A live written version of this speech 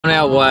On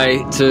our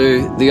way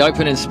to the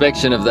open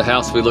inspection of the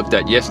house we looked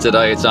at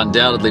yesterday. It's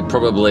undoubtedly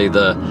probably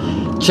the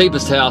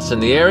cheapest house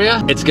in the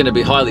area. It's going to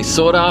be highly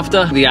sought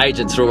after. The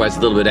agents are always a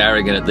little bit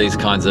arrogant at these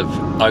kinds of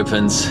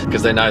opens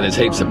because they know there's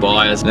heaps of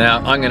buyers. Now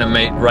I'm going to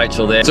meet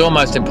Rachel there. It's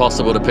almost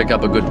impossible to pick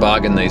up a good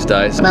bargain these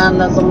days. Man,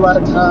 there's a lot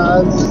of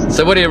cars.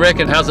 So what do you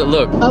reckon? How's it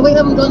look? Oh, we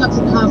haven't gone up to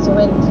the house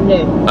already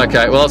today.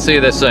 Okay, well I'll see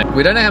you there soon.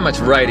 We don't know how much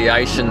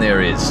radiation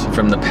there is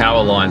from the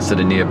power lines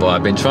that are nearby.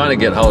 I've been trying to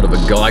get hold of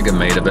a Geiger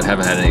meter but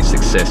haven't had any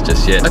success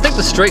just yet. I think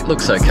the street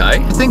looks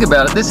okay. Think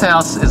about it, this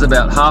house is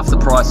about half the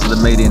price of the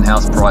median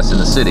house price in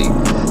the city.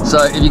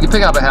 So if you could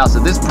pick up a house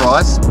at this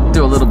price,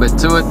 do a little bit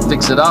to it,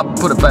 fix it up,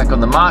 put it back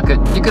on the market,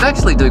 you could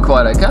actually do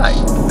quite okay.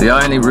 The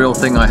only real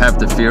thing I have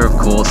to fear, of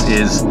course,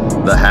 is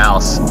the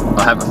house.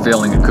 I have a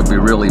feeling it could be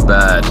really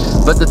bad.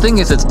 But the thing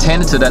is, it's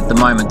tenanted at the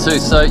moment too,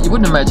 so you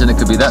wouldn't imagine it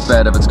could be that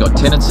bad if it's got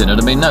tenants in it.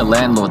 I mean, no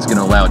landlord's going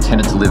to allow a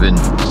tenant to live in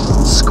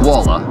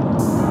squalor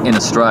in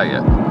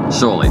Australia,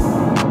 surely.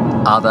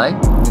 Are they?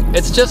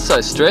 It's just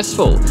so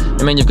stressful.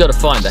 I mean, you've got to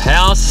find the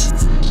house,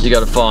 you've got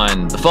to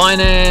find the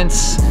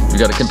finance, you've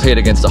got to compete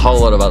against a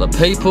whole lot of other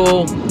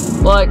people.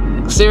 Like,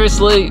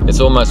 seriously, it's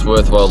almost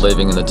worthwhile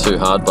leaving in the too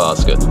hard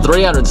basket.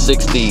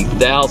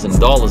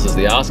 $360,000 is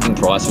the asking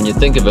price. When you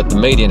think of it, the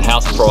median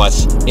house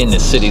price in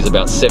this city is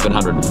about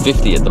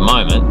 $750 at the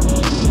moment.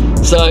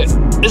 So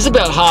it's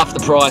about half the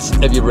price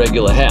of your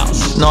regular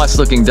house. Nice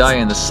looking day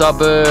in the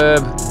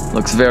suburb.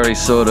 Looks very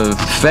sort of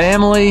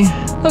family.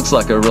 Looks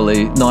like a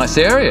really nice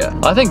area.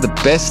 I think the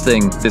best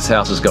thing this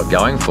house has got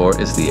going for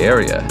it is the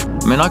area.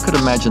 I mean, I could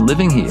imagine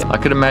living here. I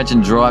could imagine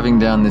driving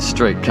down this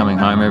street, coming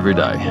home every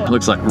day.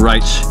 Looks like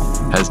Rach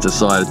has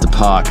decided to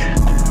park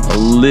a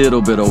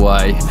little bit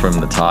away from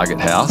the Target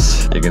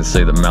house. You can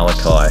see that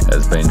Malachi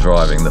has been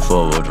driving the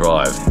four-wheel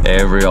drive.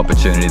 Every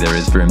opportunity there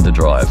is for him to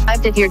drive.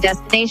 Arrived at your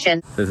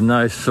destination. There's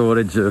no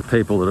shortage of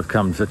people that have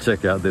come to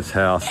check out this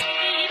house.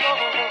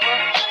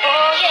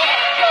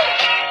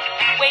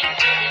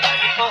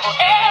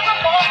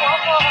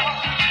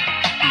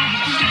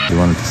 You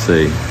wanted to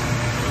see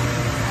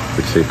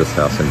the cheapest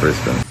house in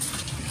Brisbane.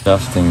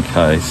 Just in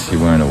case you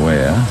weren't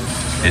aware,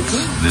 it's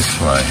this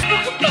way.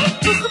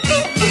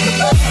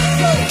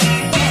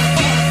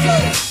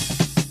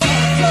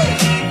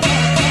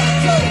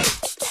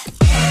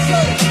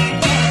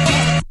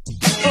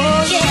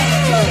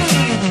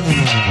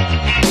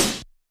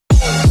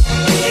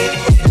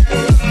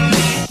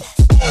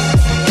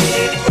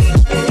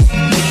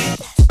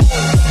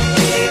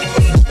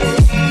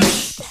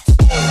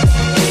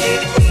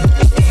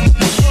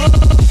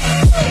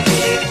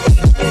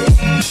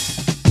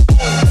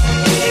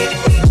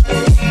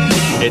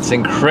 It's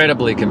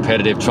incredibly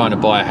competitive trying to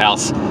buy a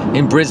house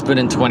in Brisbane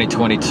in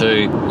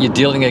 2022. You're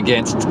dealing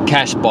against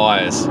cash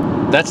buyers.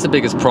 That's the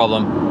biggest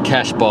problem,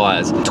 cash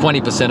buyers.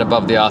 20%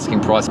 above the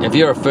asking price. If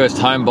you're a first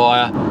home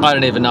buyer, I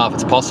don't even know if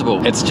it's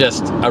possible. It's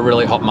just a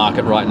really hot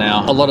market right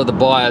now. A lot of the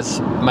buyers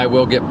may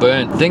well get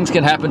burnt. Things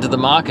can happen to the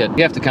market.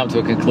 You have to come to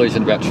a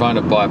conclusion about trying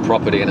to buy a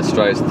property in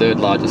Australia's third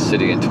largest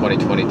city in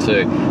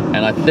 2022.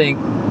 And I think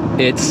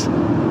it's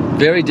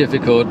very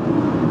difficult,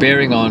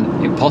 bearing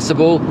on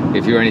impossible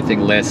if you're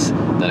anything less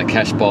than a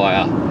cash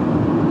buyer.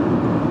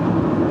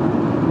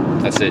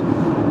 That's it.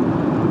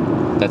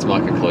 That's my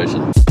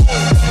conclusion.